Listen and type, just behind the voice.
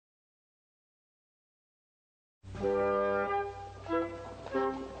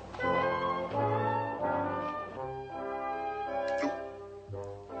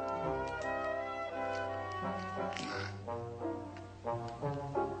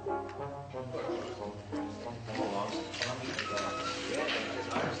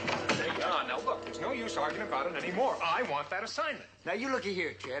arguing about it anymore. I want that assignment. Now, you looky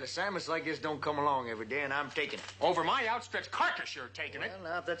here, Chad. Assignments like this don't come along every day, and I'm taking it. Over my outstretched carcass, you're taking it.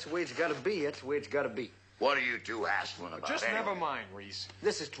 Well, now, if that's the way it's got to be, that's the way it's got to be. What are you two hassling about? Just anyway? never mind, Reese.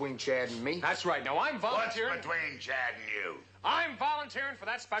 This is between Chad and me. That's right. Now, I'm volunteering. What's between Chad and you? I'm volunteering for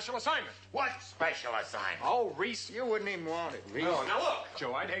that special assignment. What special assignment? Oh, Reese. You wouldn't even want it, Reese. No, now look,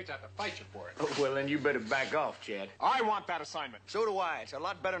 Joe, I'd hate to have to fight you for it. Oh, well, then you better back off, Chad. I want that assignment. So do I. It's a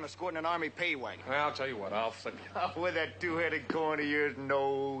lot better than escorting an army pay wagon. Well, I'll tell you what, I'll flip you. Oh, with that two-headed corn of yours,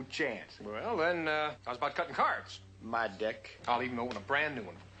 no chance. Well, then, I was about cutting cards. My deck. I'll even open a brand new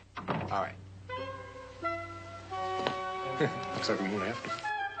one. All right. Looks like we won't have to.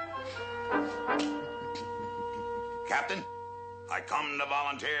 Captain, I come to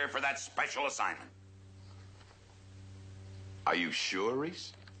volunteer for that special assignment. Are you sure,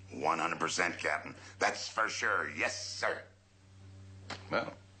 Reese? 100%, Captain. That's for sure. Yes, sir.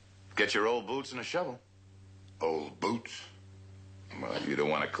 Well, get your old boots and a shovel. Old boots? Well, you don't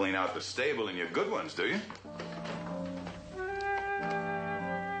want to clean out the stable in your good ones, do you?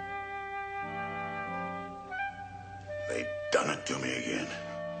 They done it to me again.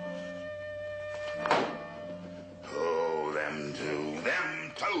 Oh, them two.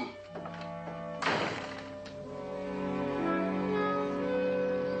 Them two.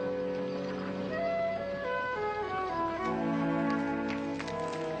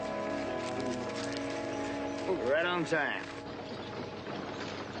 Right on time.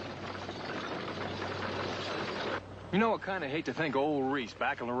 You know, I kind of hate to think of old Reese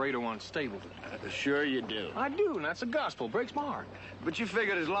back in Laredo unstable. Sure you do. I do, and that's the gospel. Breaks my heart. But you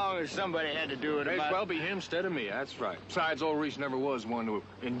figured as long as somebody had to do it May as about... well be him instead of me, that's right. Besides, old Reese never was one to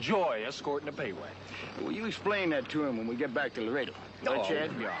enjoy escorting a pay wagon. Well, you explain that to him when we get back to Laredo. Right,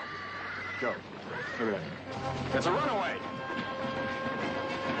 Chad? Yeah. Go. Look at that. That's a runaway.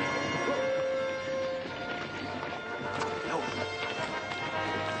 No.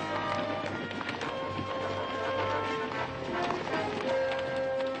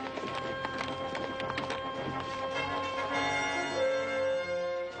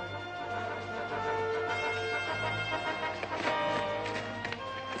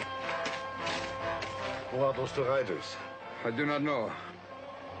 Who are those two riders? I do not know.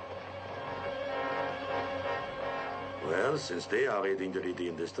 Well, since they are aiding the lady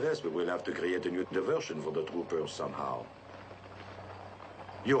in distress, we will have to create a new diversion for the troopers somehow.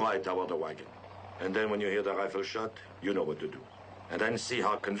 You ride toward the wagon. And then when you hear the rifle shot, you know what to do. And then see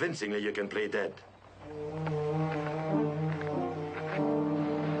how convincingly you can play dead.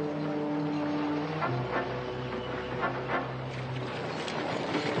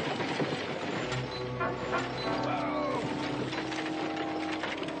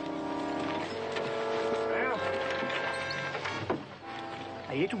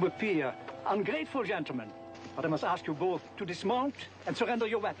 I hate to appear ungrateful, gentlemen, but I must ask you both to dismount and surrender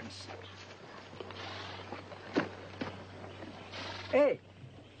your weapons. Hey,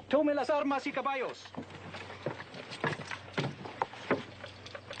 tome las armas y caballos.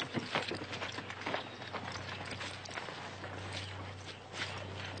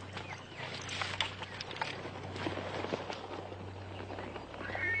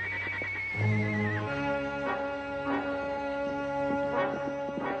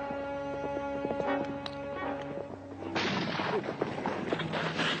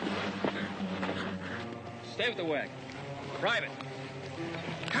 Stay with the wagon. Private.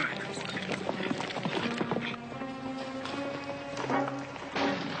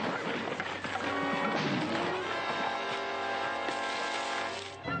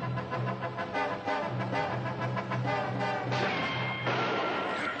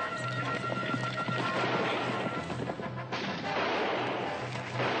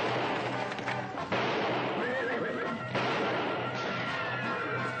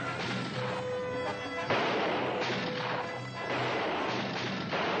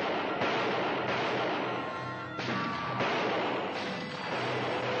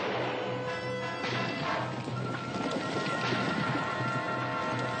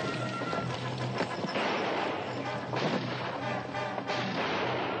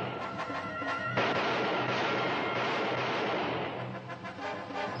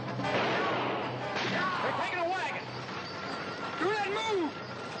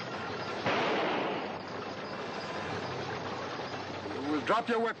 Drop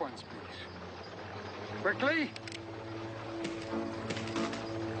your weapons, please. Quickly.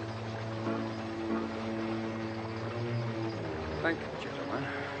 Thank you, gentlemen.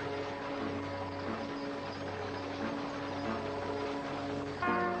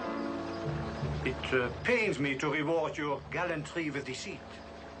 It pains me to reward your gallantry with deceit.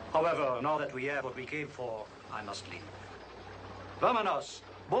 However, now that we have what we came for, I must leave. Vamonos.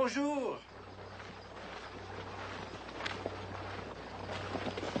 Bonjour.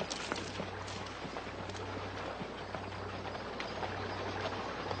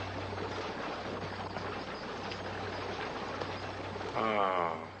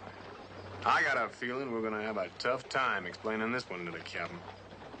 Oh, I got a feeling we're gonna have a tough time explaining this one to the captain.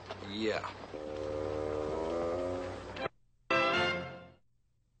 Yeah.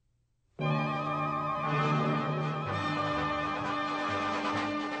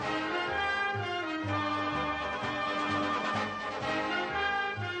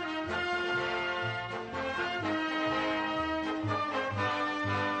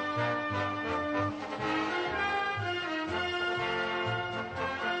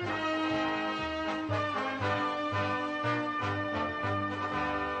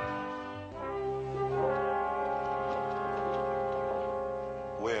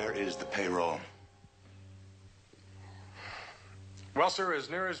 Where is the payroll? Well, sir, as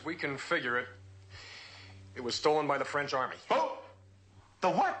near as we can figure it, it was stolen by the French army. Oh! The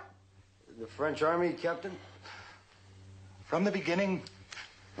what? The French army, Captain? From the beginning,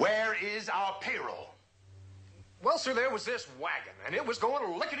 where is our payroll? Well, sir, there was this wagon, and it was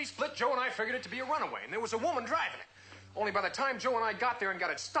going lickety-split. Joe and I figured it to be a runaway, and there was a woman driving it. Only by the time Joe and I got there and got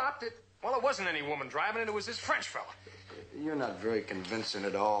it stopped, it wasn't any woman driving it. It was this French fella. You're not very convincing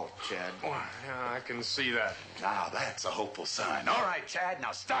at all, Chad. Well, yeah, I can see that. Now, that's a hopeful sign. All right, Chad,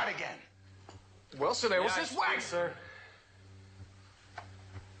 now start again. Well, sir, there was this wagon. Sir.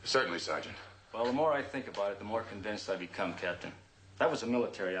 Certainly, Sergeant. Well, the more I think about it, the more convinced I become, Captain. That was a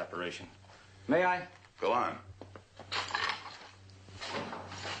military operation. May I? Go on.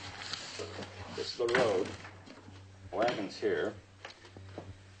 This is the road. Wagon's here.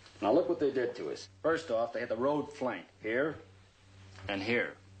 Now look what they did to us. First off, they had the road flanked here and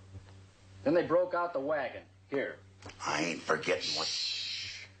here. Then they broke out the wagon here. I ain't forgetting what...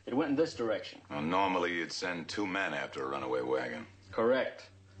 It went in this direction. Well, normally you'd send 2 men after a runaway wagon. Correct.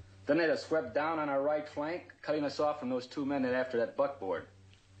 Then they'd have swept down on our right flank, cutting us off from those 2 men that after that buckboard.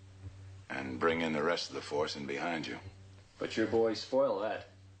 And bring in the rest of the force in behind you. But your boys spoiled that.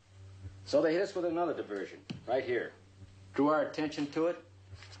 So they hit us with another diversion, right here. Drew our attention to it,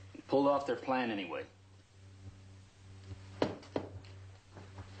 and pulled off their plan anyway.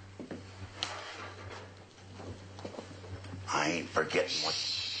 I ain't forgetting what...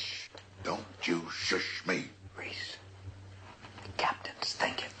 Don't you shush me. Reese, the captain's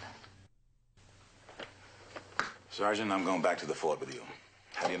thinking. Sergeant, I'm going back to the fort with you.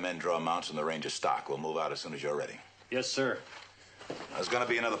 Have your men draw mounts on the range of stock. We'll move out as soon as you're ready. Yes, sir. There's going to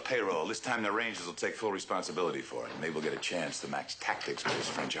be another payroll. This time the Rangers will take full responsibility for it. Maybe we'll get a chance to match tactics with this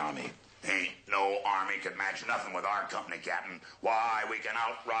French army. Ain't no army could match nothing with our company, Captain. Why, we can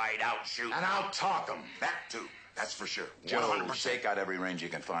outride, outshoot... And out-talk them. That, too. That's for sure. Joe, 100%. shake out every range you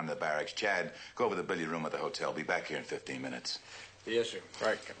can find in the barracks. Chad, go over the billiard room at the hotel. Be back here in 15 minutes. Yes, sir.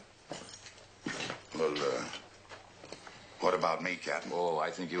 Right, Captain. Well, what about me, Captain? Oh, I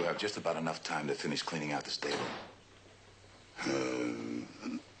think you have just about enough time to finish cleaning out the stable. I'd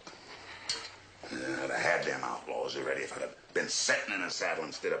have had them outlaws already if I'd have been sitting in a saddle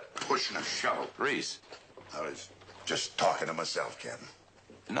instead of pushing a shovel. Reese. I was just talking to myself, Captain.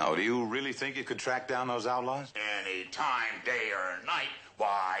 No, do you really think you could track down those outlaws? Any time, day or night,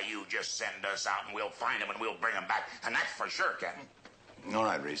 why, you just send us out and we'll find them and we'll bring them back. And that's for sure, Captain. All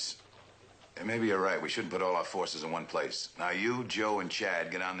right, Reese. Maybe you're right. We shouldn't put all our forces in one place. Now, you, Joe, and Chad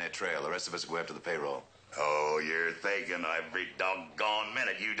get on their trail. The rest of us go after the payroll. Oh, you're thinking every doggone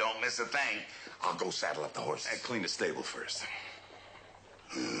minute you don't miss a thing. I'll go saddle up the horses. And clean the stable first.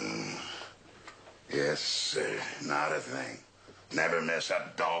 Yes, sir. Not a thing. Never miss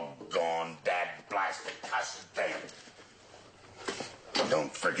a doggone dad-blasted cussed thing.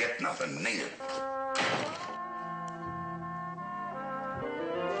 Don't forget nothing, neither.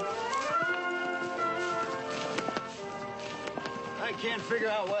 I can't figure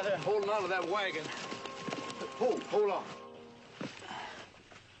out why they're holding on to that wagon. Hold on.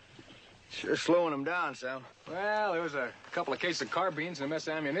 Sure slowing them down, Sam. Well, there was a couple of cases of carbines and a mess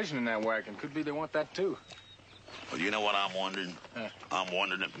of ammunition in that wagon. Could be they want that, too. Well, you know what I'm wondering? I'm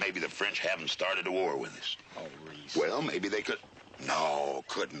wondering if maybe the French haven't started a war with us. Oh, Reese. Well, maybe they could. No,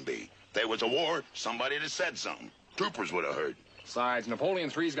 couldn't be. If there was a war, somebody'd have said something. Troopers would have heard. Besides,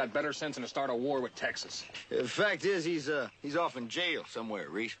 Napoleon III's got better sense than to start a war with Texas. The fact is, he's off in jail somewhere,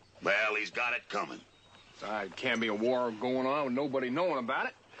 Reese. Well, he's got it coming. Besides, can't be a war going on with nobody knowing about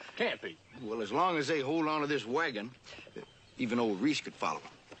it. Can't be. Well, as long as they hold on to this wagon, even old Reese could follow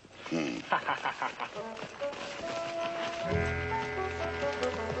them.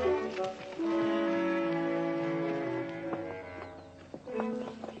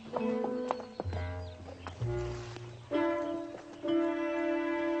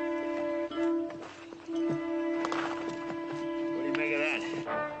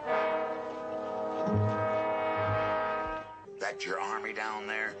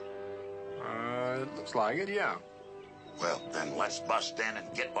 Looks like it, yeah. Well, then let's bust in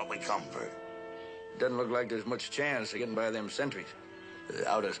and get what we come for. Doesn't look like there's much chance of getting by them sentries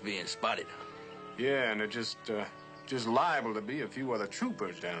without us being spotted. Yeah, and they're just liable to be a few other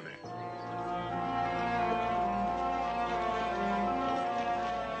troopers down there.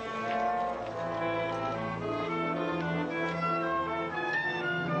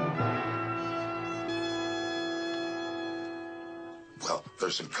 Well,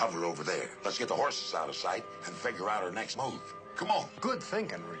 there's some cover over there. Let's get the horses out of sight and figure out our next move. Come on. Good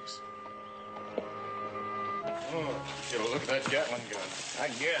thinking, Reese. Oh, should look at that Gatling gun. I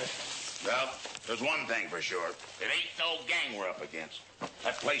guess. Well, there's one thing for sure. It ain't no gang we're up against.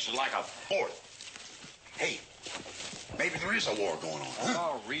 That place is like a fort. Hey, maybe there is a war going on, huh?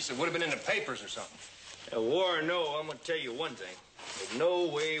 Oh, Reese, it would have been in the papers or something. A war or no, I'm gonna tell you one thing. There's no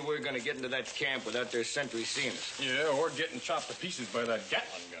way we're gonna get into that camp without their sentries seeing us. Yeah, or getting chopped to pieces by that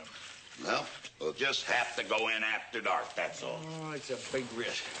Gatling gun. Well, we'll just have to go in after dark, that's all. Oh, it's a big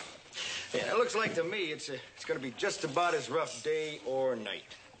risk. Yeah, it looks like to me it's gonna be just about as rough day or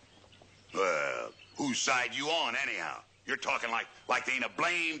night. Well, whose side you on, anyhow? You're talking like there ain't a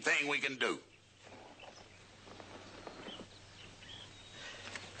blame thing we can do.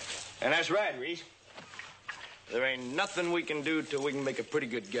 And that's right, Reese. There ain't nothing we can do till we can make a pretty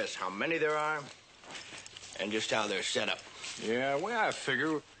good guess how many there are and just how they're set up. Yeah, well, I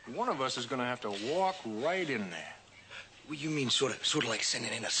figure one of us is going to have to walk right in there. Well, you mean sort of like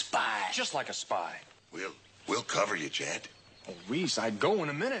sending in a spy? Just like a spy. We'll cover you, Chad. Oh, Reese, I'd go in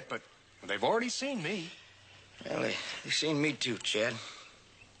a minute, but they've already seen me. Well, they've seen me too, Chad.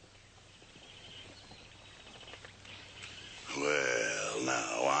 Well,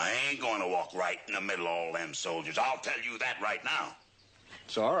 now, I ain't going to walk right in the middle of all them soldiers. I'll tell you that right now.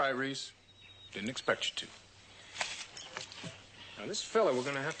 It's all right, Reese. Didn't expect you to. Now, this fella we're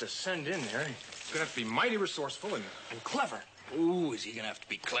going to have to send in there, he's going to have to be mighty resourceful and clever. Ooh, is he gonna have to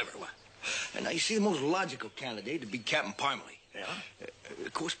be clever? Well, and now you see, the most logical candidate would be Captain Parmalee. Yeah?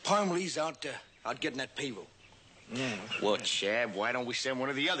 Of course, Parmalee's out getting that payroll. Well, Chad, why don't we send one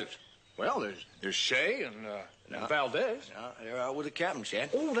of the others? Well, there's Shea and Valdez. No, they're out with the captain, Chad.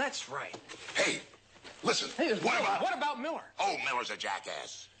 Oh, that's right. Hey, listen. Hey, what about Miller? Oh, Miller's a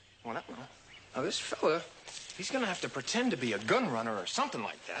jackass. Well, now, this fella, he's going to have to pretend to be a gun runner or something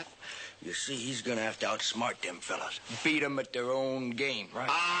like that. You see, he's gonna have to outsmart them fellas. Beat them at their own game, right?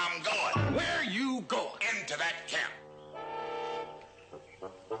 I'm going. Where you going? Into that camp.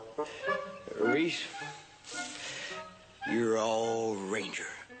 Reese, you're all Ranger.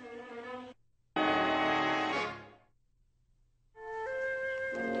 All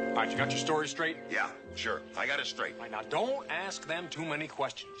right, you got your story straight? Yeah, sure. I got it straight. All right, now, don't ask them too many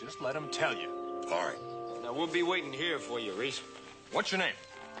questions. Just let them tell you. All right. Now, we'll be waiting here for you, Reese. What's your name?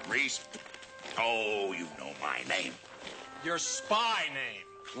 Reese. Oh, you know my name. Your spy name.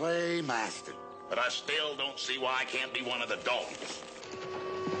 Clay Master. But I still don't see why I can't be one of the dogs.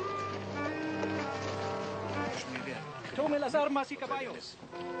 Tome las armas y caballos.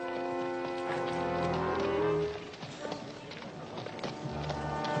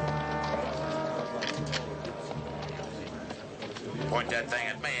 Point that thing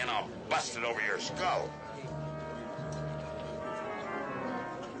at me and I'll bust it over your skull.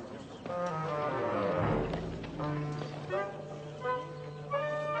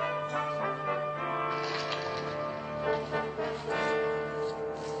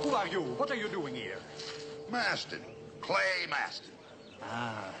 Who are you? What are you doing here? Maston. Clay Maston.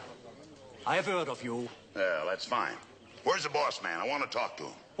 I have heard of you. Yeah, that's fine. Where's the boss man? I want to talk to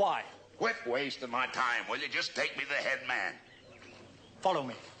him. Why? Quit wasting my time, will you? Just take me to the head man. Follow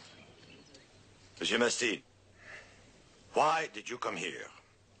me. Monsieur Mastin, why did you come here?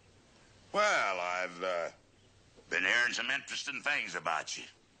 Well, I've been hearing some interesting things about you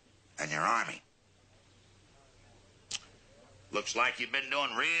and your army. Looks like you've been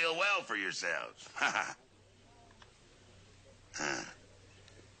doing real well for yourselves. I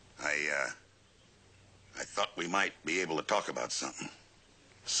thought we might be able to talk about something.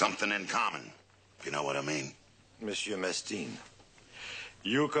 Something in common, if you know what I mean. Monsieur Mastin,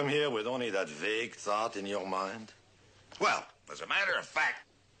 you come here with only that vague thought in your mind? Well, as a matter of fact,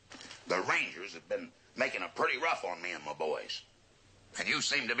 the Rangers have been making it pretty rough on me and my boys. And you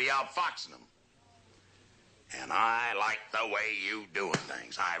seem to be outfoxing them. And I like the way you doing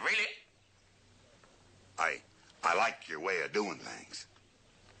things. I like your way of doing things.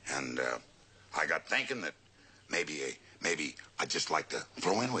 And I got thinking that maybe I'd just like to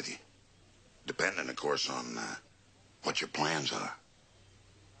throw in with you. Depending, of course, on what your plans are.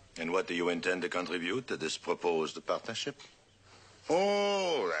 And what do you intend to contribute to this proposed partnership?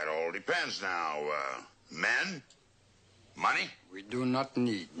 Oh, that all depends now. Men? Money? We do not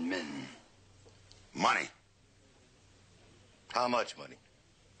need men. Money. How much money?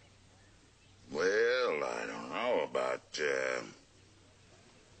 Well, I don't know, about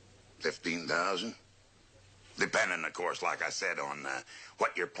 15,000. Depending, of course, like I said, on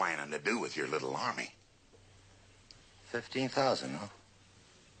what you're planning to do with your little army. 15,000, huh?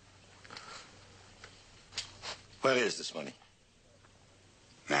 Where is this money?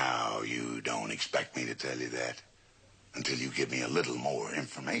 Now, you don't expect me to tell you that until you give me a little more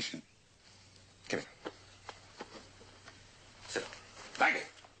information. Come here. Sit down. Thank you.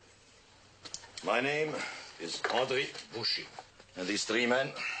 My name is André Boucher. And these three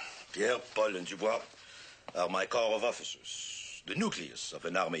men, Pierre, Paul, and Dubois, are my corps of officers, the nucleus of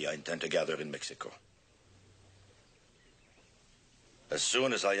an army I intend to gather in Mexico. As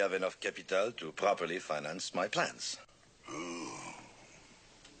soon as I have enough capital to properly finance my plans. Oh.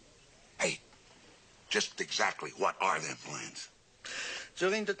 Hey, just exactly what are them plans?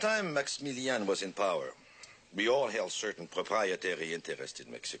 During the time Maximilian was in power, we all held certain proprietary interests in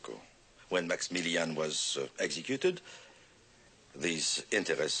Mexico. When Maximilian was executed, these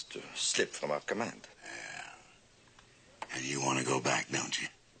interests slipped from our command. Yeah. And you want to go back, don't you?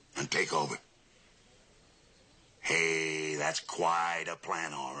 And take over? Hey, that's quite a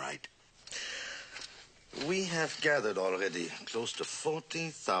plan, all right. We have gathered already close to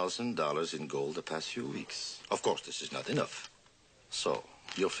 $40,000 in gold the past few weeks. Of course, this is not enough. So,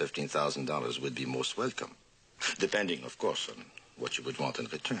 your $15,000 would be most welcome. Depending, of course, on what you would want in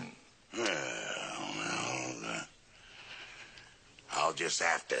return. Well, I'll just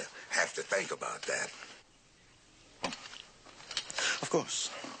have to think about that. Of course.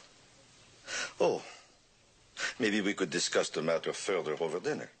 Oh, maybe we could discuss the matter further over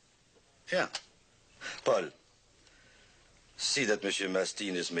dinner. Yeah. Paul, see that Monsieur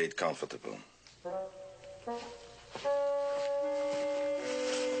Mastine is made comfortable.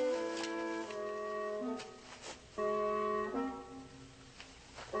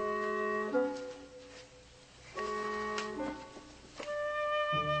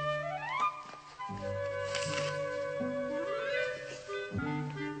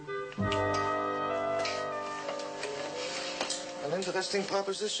 An interesting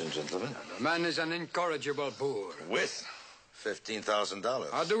proposition, gentlemen. The man is an incorrigible boor. With $15,000.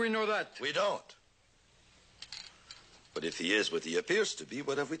 How do we know that? We don't. But if he is what he appears to be,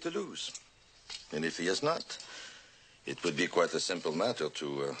 what have we to lose? And if he is not, it would be quite a simple matter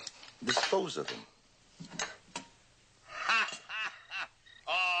to dispose of him.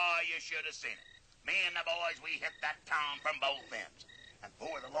 Oh, you should have seen it. Me and the boys, we hit that town from both ends. And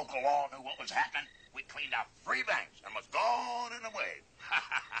before the local law knew what was happening, we cleaned out 3 banks and was gone in a wave.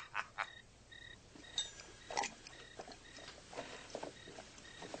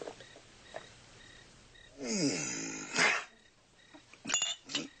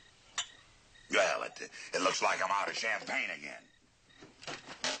 Well, it looks like I'm out of champagne again.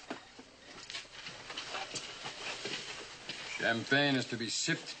 Champagne is to be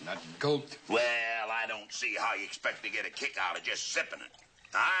sipped, not gulped. Well, I don't see how you expect to get a kick out of just sipping it.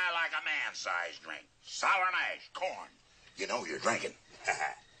 I like a man-sized drink. Sour mash, corn. You know you're drinking.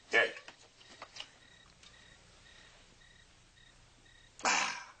 Here.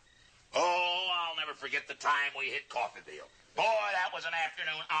 Oh, I'll never forget the time we hit Coffeeville. Boy, that was an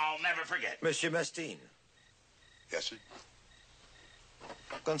afternoon I'll never forget. Monsieur Mastine. Yes, sir?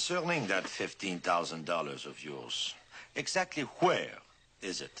 Concerning that $15,000 of yours, exactly where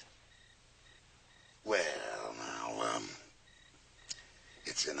is it? Well, now,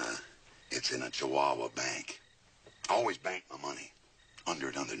 it's in a Chihuahua bank. I always bank my money under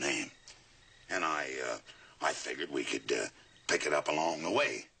another name. And I figured we could pick it up along the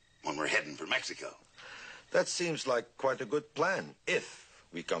way when we're heading for Mexico. That seems like quite a good plan, if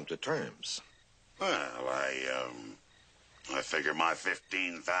we come to terms. Well, I figure my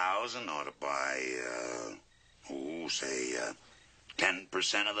 15,000 ought to buy, say,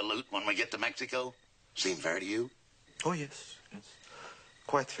 10% of the loot when we get to Mexico. Seem fair to you? Oh, yes.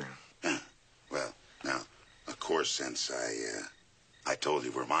 Quite fair. Well, now, of course, since I told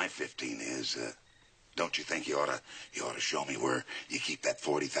you where my 15 is, don't you think you ought to show me where you keep that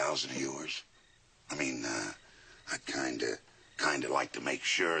 40,000 of yours? I mean, I'd kind of like to make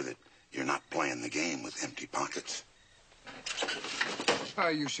sure that you're not playing the game with empty pockets.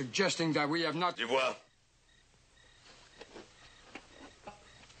 Are you suggesting that we have not... Dubois.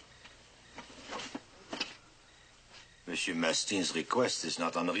 Monsieur Mastine's request is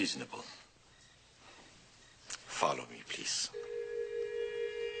not unreasonable. Follow me, please.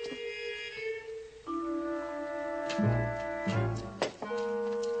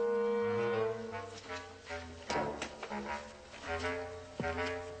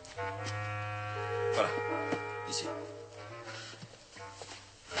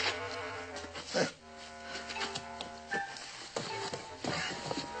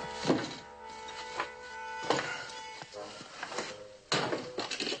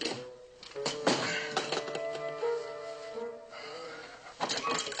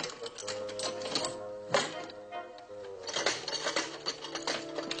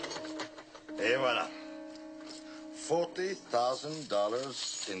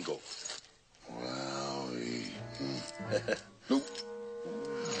 $50,000 in gold. Well, Nope.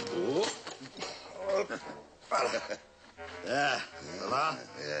 Yeah, voilà.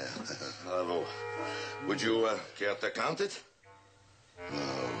 yeah. Bravo. Would you care to count it?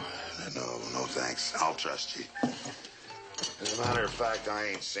 No, thanks. I'll trust you. As a matter of fact, I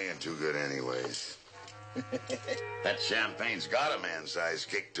ain't seeing too good anyways. That champagne's got a man-sized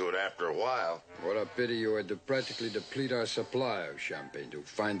kick to it after a while. What a pity you had to practically deplete our supply of champagne to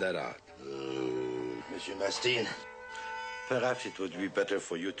find that out. Monsieur Mastine, perhaps it would be better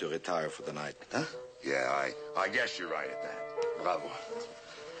for you to retire for the night. Huh? Yeah, I guess you're right at that. Bravo.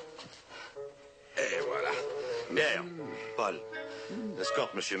 Et voilà. Bien, Paul,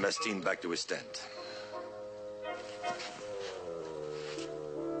 escort Monsieur Mastine back to his tent.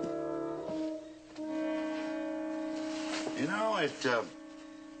 You know,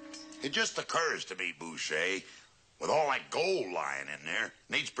 it just occurs to me, Boucher, with all that gold lying in there,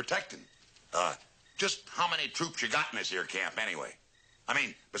 needs protecting. Just how many troops you got in this here camp anyway? I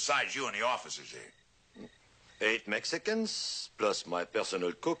mean, besides you and the officers here. 8 Mexicans, plus my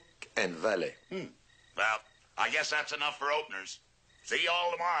personal cook and valet. Well, I guess that's enough for openers. See you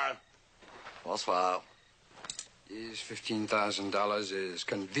all tomorrow. Bonsoir. His $15,000 is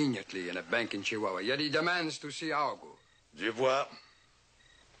conveniently in a bank in Chihuahua, yet he demands to see our gold. Du voir.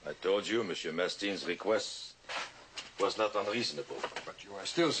 I told you Monsieur Mastine's request was not unreasonable. But you are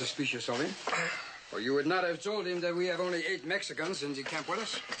still suspicious of him? Or you would not have told him that we have only 8 Mexicans in the camp with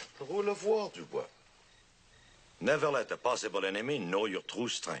us? Pour le voir, Dubois. Never let a possible enemy know your true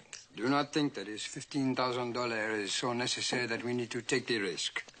strength. Do not think that his $15,000 is so necessary that we need to take the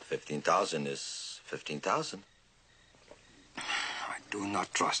risk. 15,000 is 15,000. I do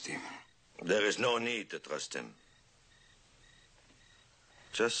not trust him. There is no need to trust him.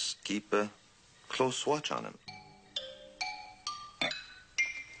 Just keep a close watch on him.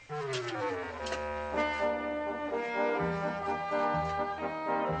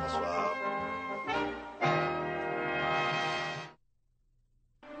 Bonsoir.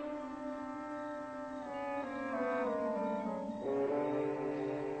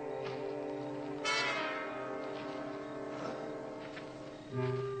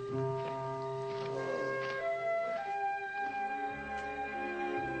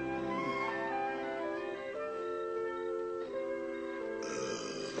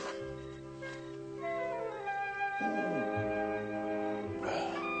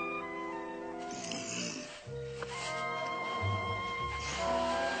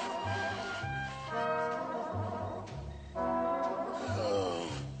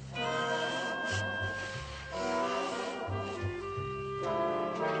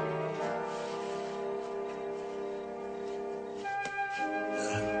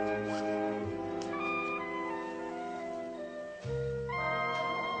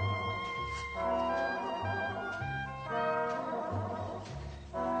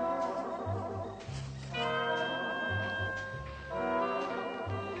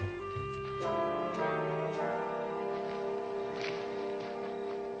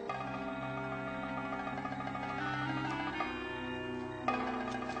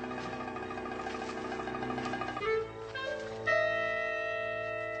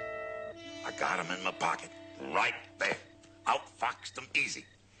 I got them in my pocket, right there. Outfoxed them easy.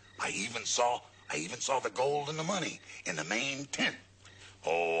 I even saw the gold and the money in the main tent.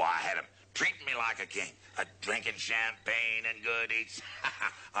 Oh, I had them treating me like a king, drinking champagne and good eats.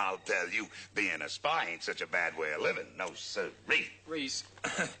 I'll tell you, being a spy ain't such a bad way of living. No, sirree. Reese,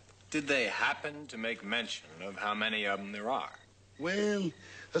 did they happen to make mention of how many of them there are? Well,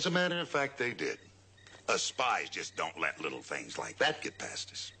 as a matter of fact, they did. Us spies just don't let little things like that get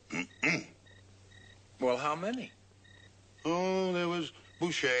past us. Well, how many? Oh, there was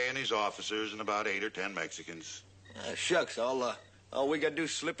Boucher and his officers and about 8 or 10 Mexicans. Shucks, all we gotta do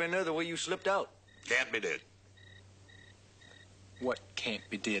is slip in there the way you slipped out. Can't be did. What can't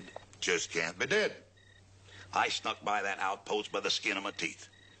be did? Just can't be did. I snuck by that outpost by the skin of my teeth.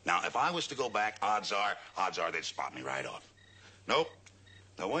 Now, if I was to go back, odds are they'd spot me right off. Nope.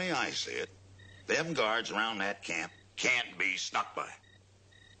 The way I see it, them guards around that camp can't be snuck by.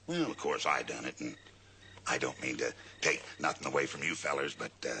 Well, of course, I done it, and I don't mean to take nothing away from you fellers,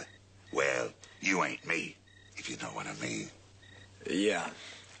 but, well, you ain't me, if you know what I mean. Yeah.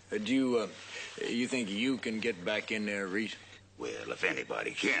 Do you think you can get back in there, Reese? Well, if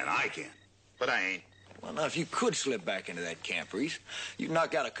anybody can, I can. But I ain't. Well, now, if you could slip back into that camp, Reese, you'd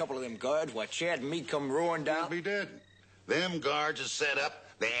knock out a couple of them guards while Chad and me come roaring down. I'll be dead. Them guards is set up.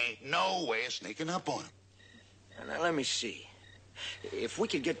 They ain't no way of sneaking up on them. Now, let me see. If we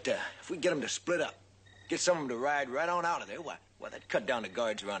get them to split up, get some of them to ride right on out of there, why, Well, that cut down the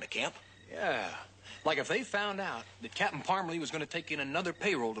guards around the camp. Yeah. Like if they found out that Captain Parmalee was going to take in another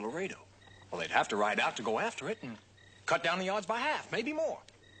payroll to Laredo, well, they'd have to ride out to go after it and cut down the odds by half, maybe more.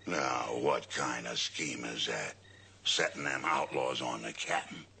 Now, what kind of scheme is that? Setting them outlaws on the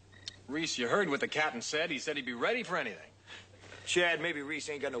captain? Reese, you heard what the captain said. He said he'd be ready for anything. Chad, maybe Reese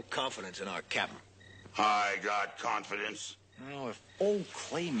ain't got no confidence in our captain. I got confidence. Well, if old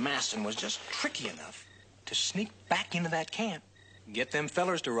Clay Masson was just tricky enough to sneak back into that camp, get them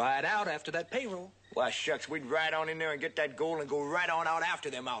fellers to ride out after that payroll. Why, shucks, we'd ride on in there and get that gold and go right on out after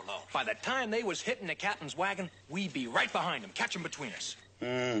them outlaws. By the time they was hitting the captain's wagon, we'd be right behind them, catch 'em between us.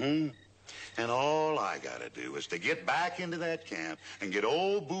 Mm-hmm. And all I gotta do is to get back into that camp and get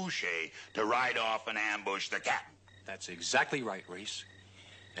old Boucher to ride off and ambush the captain. That's exactly right, Reese.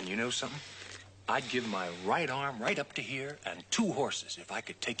 And you know something? I'd give my right arm right up to here and 2 horses if I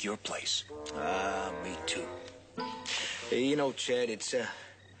could take your place. Me too. Hey, you know, Chad,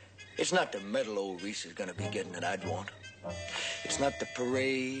 it's not the medal old Reese is gonna be getting that I'd want. It's not the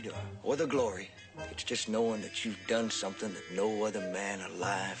parade or the glory. It's just knowing that you've done something that no other man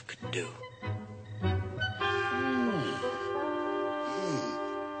alive could do.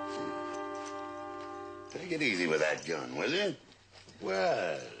 Take it easy with that gun, will you?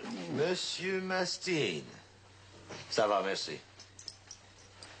 Well, Monsieur Mastin. Ça va, merci.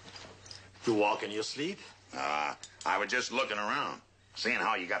 You walk in your sleep? I was just looking around, seeing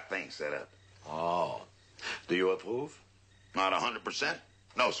how you got things set up. Oh. Do you approve? Not 100%?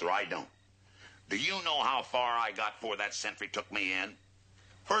 No, sir, I don't. Do you know how far I got before that sentry took me in?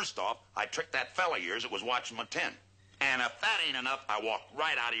 First off, I tricked that fella of yours that was watching my tent. And if that ain't enough, I walked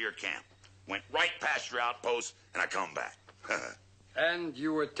right out of your camp. Went right past your outpost, and I come back. And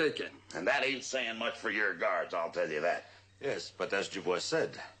you were taken. And that ain't saying much for your guards, I'll tell you that. Yes, but as Dubois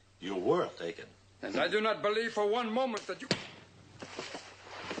said, you were taken. And I do not believe for one moment that you...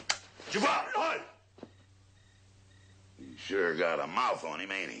 Dubois, hold! He sure got a mouth on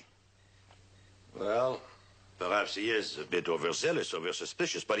him, ain't he? Well, perhaps he is a bit overzealous,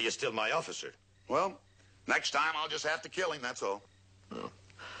 oversuspicious, but he is still my officer. Well, next time I'll just have to kill him, that's all. Oh.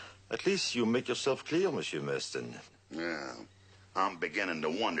 At least you make yourself clear, Monsieur Mastin. Yeah, I'm beginning to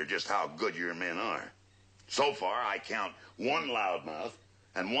wonder just how good your men are. So far, I count 1 loudmouth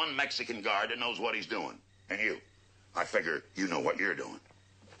and 1 Mexican guard that knows what he's doing. And you. I figure you know what you're doing.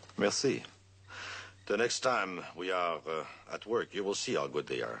 Merci. The next time we are at work, you will see how good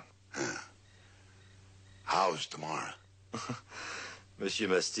they are. How's tomorrow? Monsieur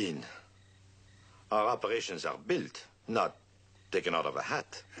Mastin, our operations are built, not taken out of a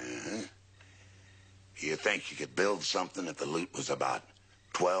hat. You think you could build something if the loot was about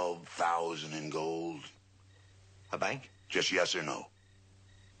 12,000 in gold? A bank? Just yes or no?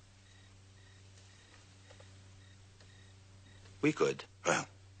 We could. Well,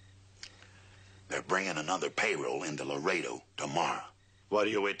 they're bringing another payroll into Laredo tomorrow. Why do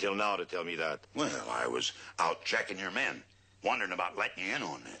you wait till now to tell me that? Well, I was out checking your men, wondering about letting you in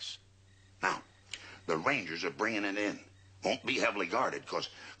on this. Now, the Rangers are bringing it in. Won't be heavily guarded, because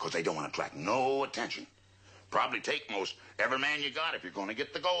they don't want to attract no attention. Probably take most every man you got if you're going to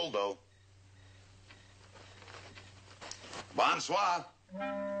get the gold, though. Bonsoir.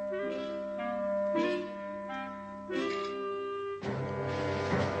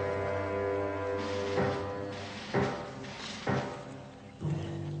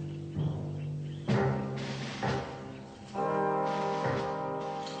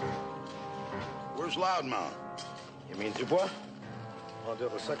 Where's Loudmouth? You mean Dubois? Under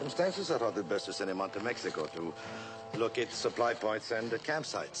the circumstances, I thought it best to send him on to Mexico to locate supply points and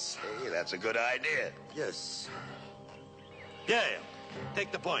campsites. Hey, that's a good idea. Yes. Pierre,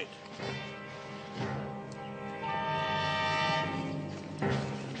 take the point.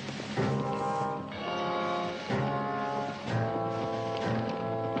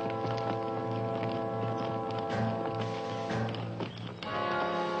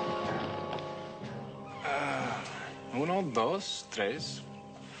 Uno, dos, tres,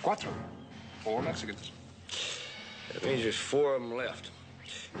 cuatro. 4 Mexicans. That means there's 4 of them left,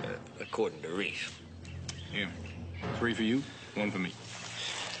 according to Reese. Yeah. 3 for you, 1 for me.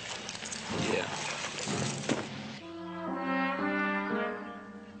 Yeah.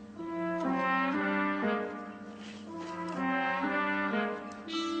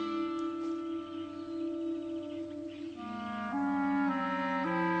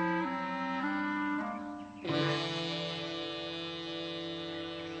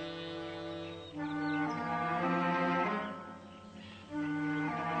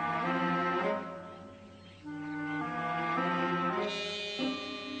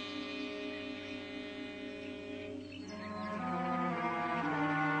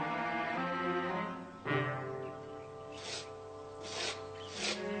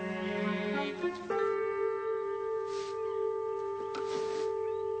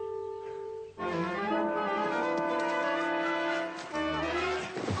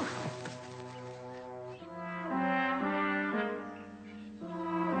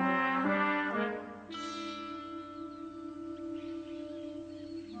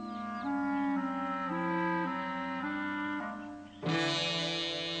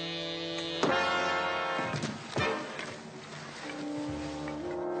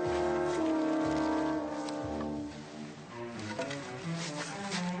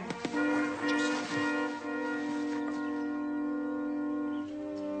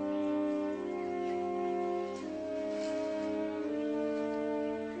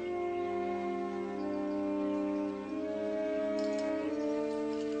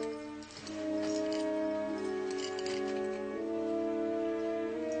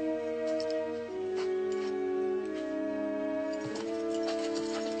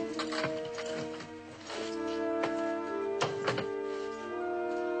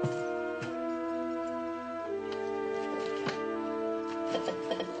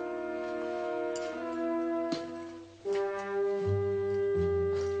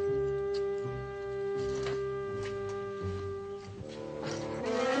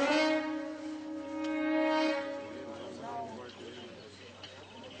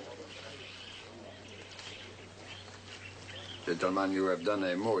 Gentlemen, you have done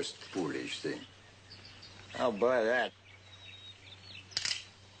a most foolish thing. I'll buy that.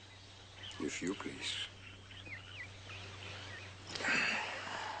 If you please.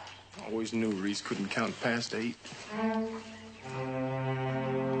 Always knew Reese couldn't count past 8.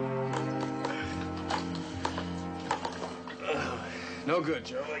 No good,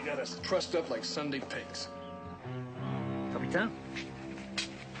 Joe. They got us trussed up like Sunday pigs. Captain?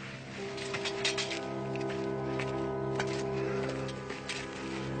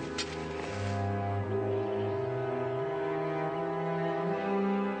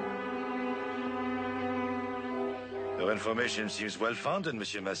 Your information seems well-founded,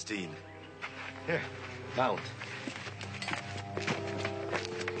 Monsieur Mastine. Here, mount.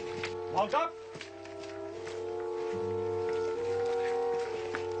 Mount up!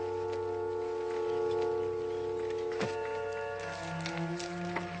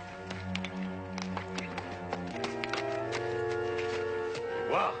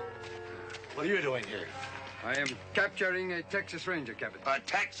 Wow. What are you doing here? I am capturing a Texas Ranger, Captain. A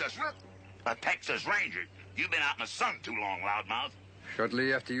Texas Ranger? You've been out in the sun too long, loudmouth.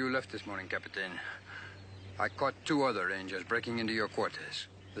 Shortly after you left this morning, Captain, I caught 2 other Rangers breaking into your quarters.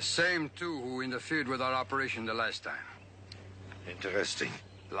 The same 2 who interfered with our operation the last time. Interesting.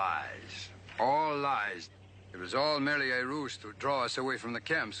 Lies. All lies. It was all merely a ruse to draw us away from the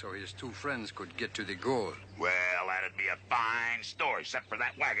camp so his 2 friends could get to the goal. Well, that'd be a fine story, except for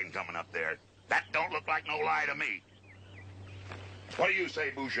that wagon coming up there. That don't look like no lie to me. What do you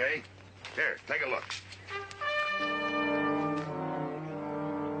say, Boucher? Here, take a look.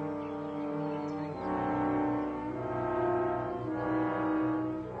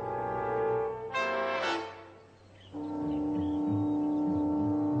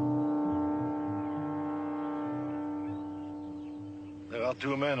 There are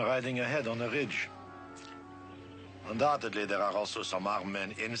 2 men riding ahead on the ridge. Undoubtedly, there are also some armed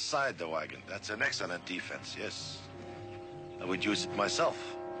men inside the wagon. That's an excellent defense, yes. I would use it myself.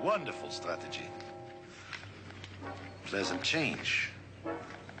 Wonderful strategy. Pleasant change.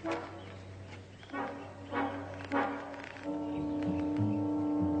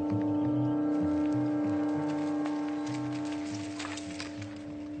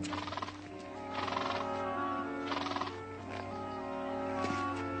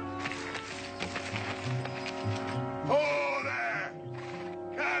 Oh, there!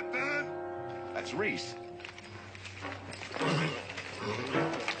 Captain! That's Reese.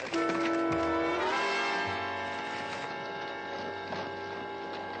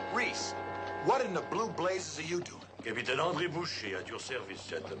 Reese, what in the blue blazes are you doing? Capitaine André Boucher at your service,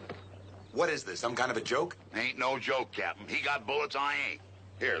 gentlemen. What is this, some kind of a joke? Ain't no joke, Captain. He got bullets, I ain't.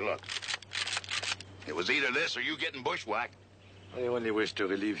 Here, look. It was either this or you getting bushwhacked. I only wish to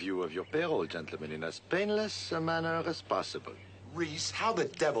relieve you of your payroll, gentlemen, in as painless a manner as possible. Reese, how the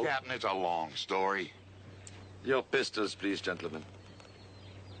devil... Captain, it's a long story. Your pistols, please, gentlemen.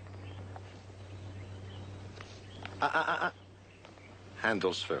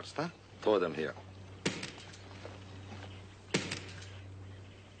 Handles first, huh? Throw them here.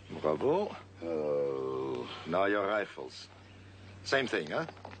 Bravo. Oh. Now your rifles. Same thing, huh?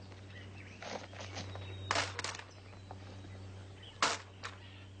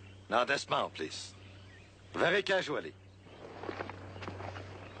 Now dismount, please. Very casually.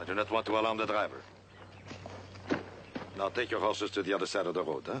 I do not want to alarm the driver. Now take your horses to the other side of the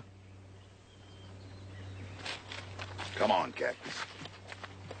road, huh? Come on, Captain.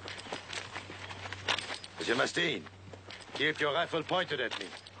 Monsieur Mastine, keep your rifle pointed at me.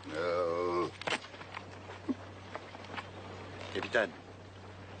 No. Capitaine.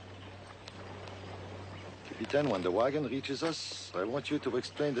 Capitaine, when the wagon reaches us, I want you to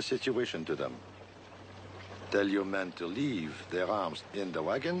explain the situation to them. Tell your men to leave their arms in the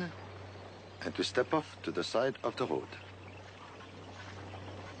wagon and to step off to the side of the road.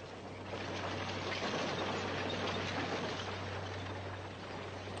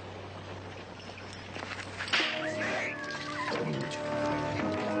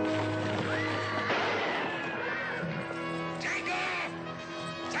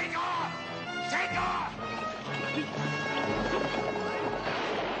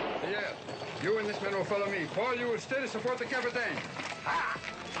 You and this man will follow me. Paul, you will stay to support the Captain.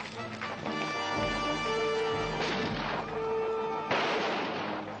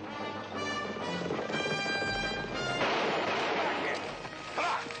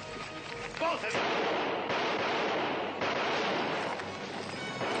 both of them!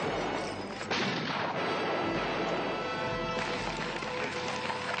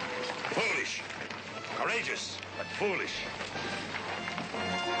 Foolish. Courageous, but foolish.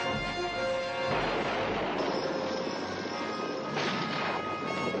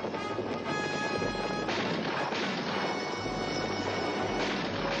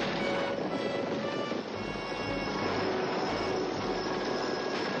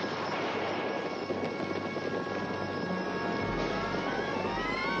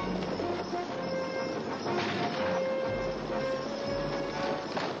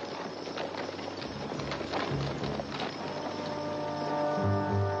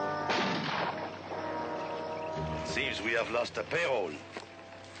 Seems we have lost a payroll,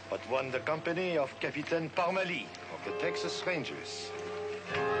 but won the company of Captain Parmalee of the Texas Rangers.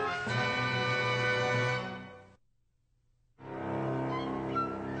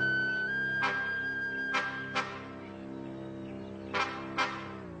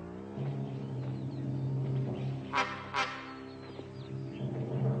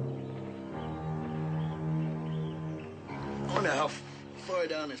 I wonder how far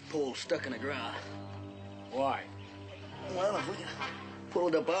down this pole's stuck in the ground. Why? Well, if we could pull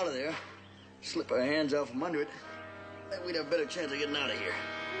it up out of there, slip our hands out from under it, then we'd have a better chance of getting out of here.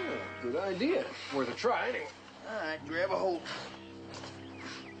 Yeah, good idea. Worth a try, anyway. All right, grab a hold.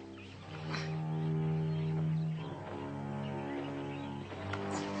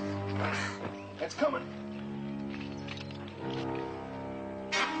 It's coming.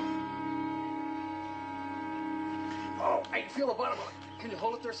 Oh, I can feel the bottom of it. Can you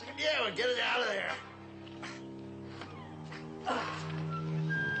hold it there a second? Yeah, we'll get it out of there.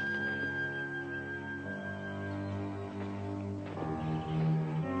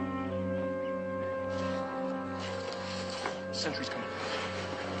 Sentry's coming.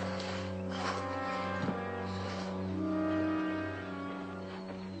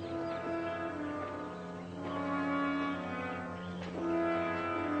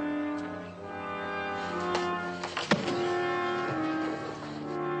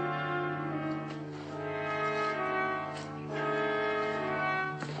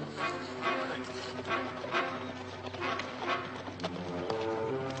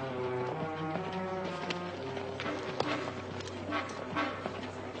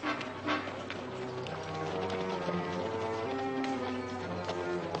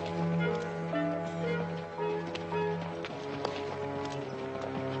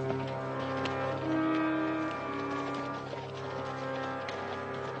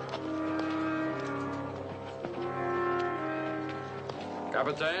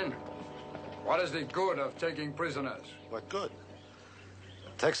 Captain, what is the good of taking prisoners? What good?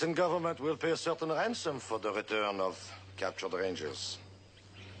 The Texan government will pay a certain ransom for the return of captured Rangers.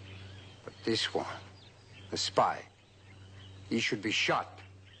 But this one, the spy, he should be shot.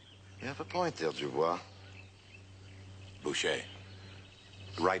 You have a point there, Dubois. Boucher,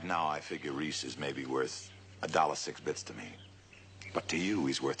 right now I figure Reese is maybe worth $1.06 to me. But to you,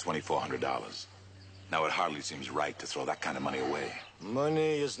 he's worth $2,400. Now, it hardly seems right to throw that kind of money away.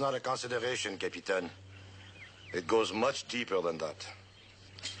 Money is not a consideration, Capitan. It goes much deeper than that.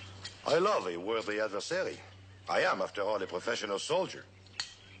 I love a worthy adversary. I am, after all, a professional soldier.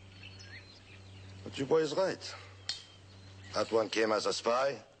 But Dubois is right. That one came as a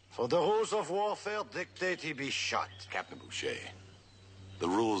spy. For the rules of warfare dictate he be shot. Captain Boucher, the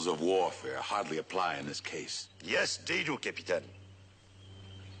rules of warfare hardly apply in this case. Yes, they do, Capitan.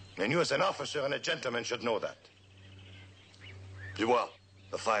 And you as an officer and a gentleman should know that. Dubois,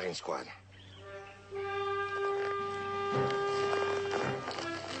 the firing squad.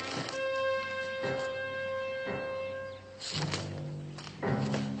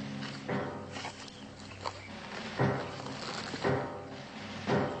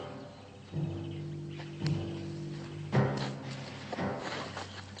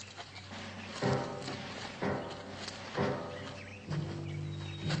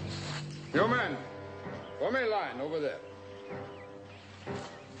 You men, form a line over there.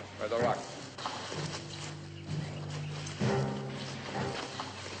 By the rock.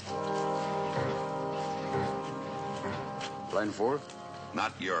 Line 4.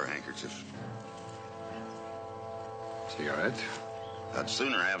 Not your handkerchief. Cigarette. I'd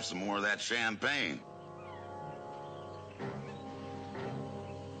sooner have some more of that champagne.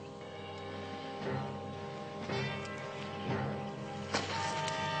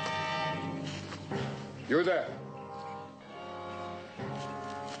 You there.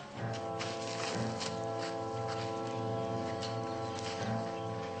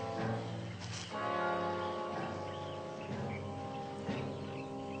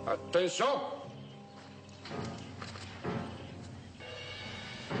 Attention!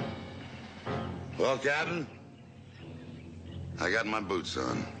 Well, Captain, I got my boots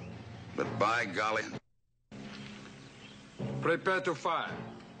on, but by golly... Prepare to fire.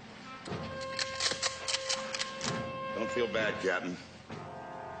 Don't feel bad, Captain.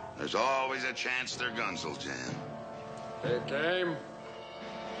 There's always a chance their guns will jam. Take aim.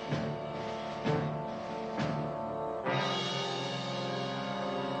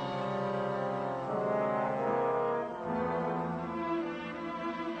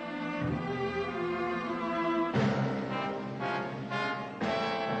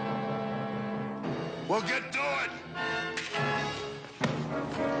 Well, get to it!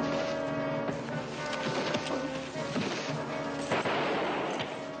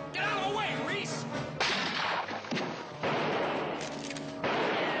 Get out of the way, Reese!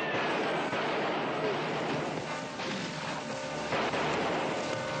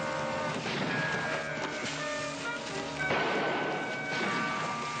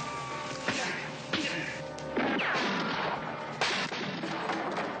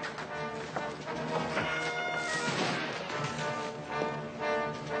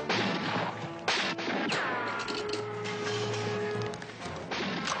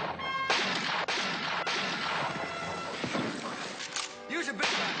 Use your big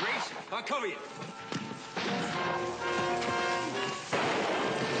gun, Reese. I'll cover you.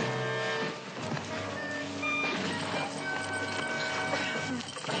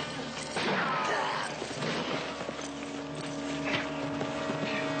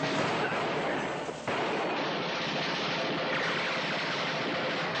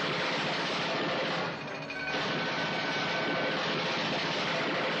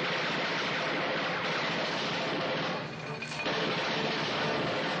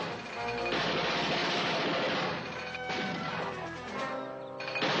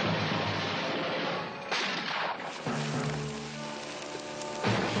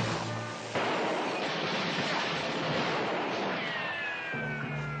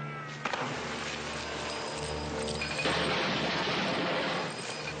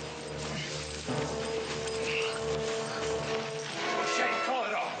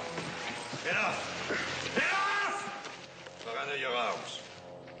 Your arms.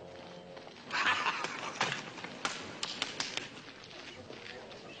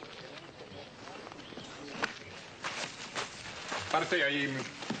 Parte ahí mismo.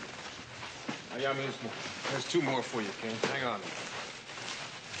 Allá mismo. There's two more for you, King. Hang on.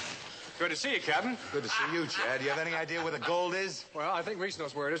 Good to see you, Captain. Good to see you, Chad. Do you have any idea where the gold is? Well, I think Reese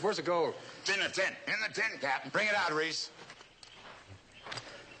knows where it is. Where's the gold? It's in the tent. In the tent, Captain. Bring it out, Reese.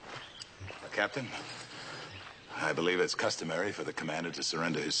 Captain, I believe it's customary for the commander to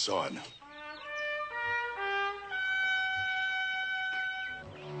surrender his sword.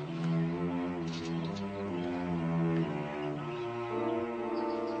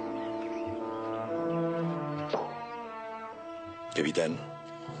 Capitaine.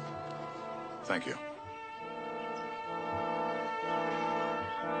 Thank you.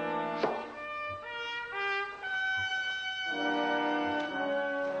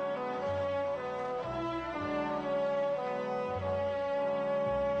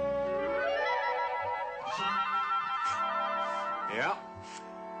 Yeah.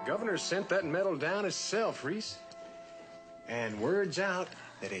 Governor sent that medal down himself, Reese. And word's out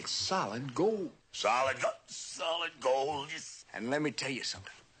that it's solid gold. Solid gold. Yes. And let me tell you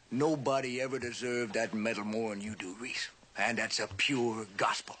something. Nobody ever deserved that medal more than you do, Reese. And that's a pure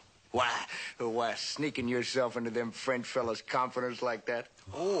gospel. Why, sneaking yourself into them French fellas' confidence like that?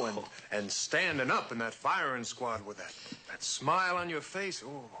 Oh, and standing up in that firing squad with that smile on your face.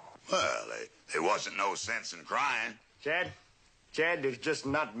 Oh. Well, there wasn't no sense in crying. Chad, there's just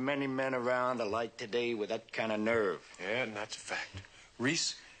not many men around alike today with that kind of nerve. Yeah, and that's a fact.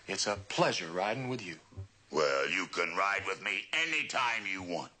 Reese, it's a pleasure riding with you. Well, you can ride with me anytime you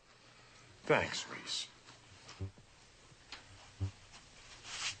want. Thanks, Reese.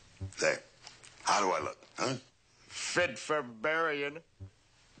 There. How do I look, huh? Fit for burying.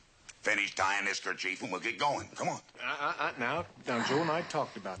 Finish tying this kerchief and we'll get going. Come on. Now, Joe and I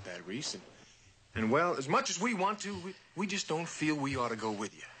talked about that, Reese, and well, as much as we want to, we just don't feel we ought to go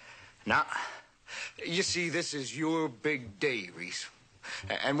with you. Now, you see, this is your big day, Reese.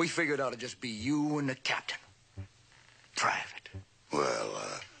 And we figured it ought to just be you and the captain. Private. Well,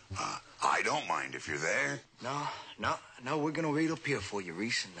 I don't mind if you're there. No, we're gonna wait up here for you,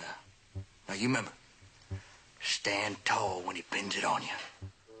 Reese, and, now you remember, stand tall when he pins it on you.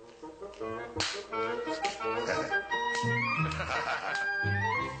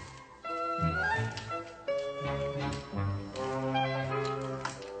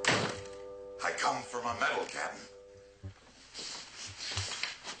 come for my medal, Captain.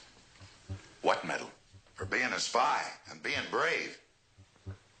 What medal? For being a spy and being brave.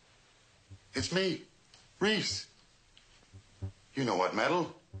 It's me, Reese. You know what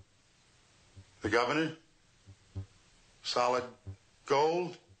medal? The governor? Solid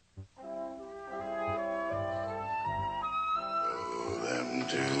gold? Oh, them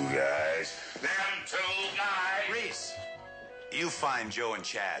two guys. Them two guys! Reese, you find Joe and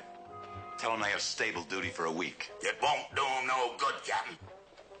Chad. Tell them they have stable duty for a week. It won't do them no good, Captain.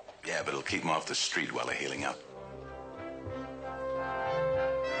 Yeah, but it'll keep them off the street while they're healing up.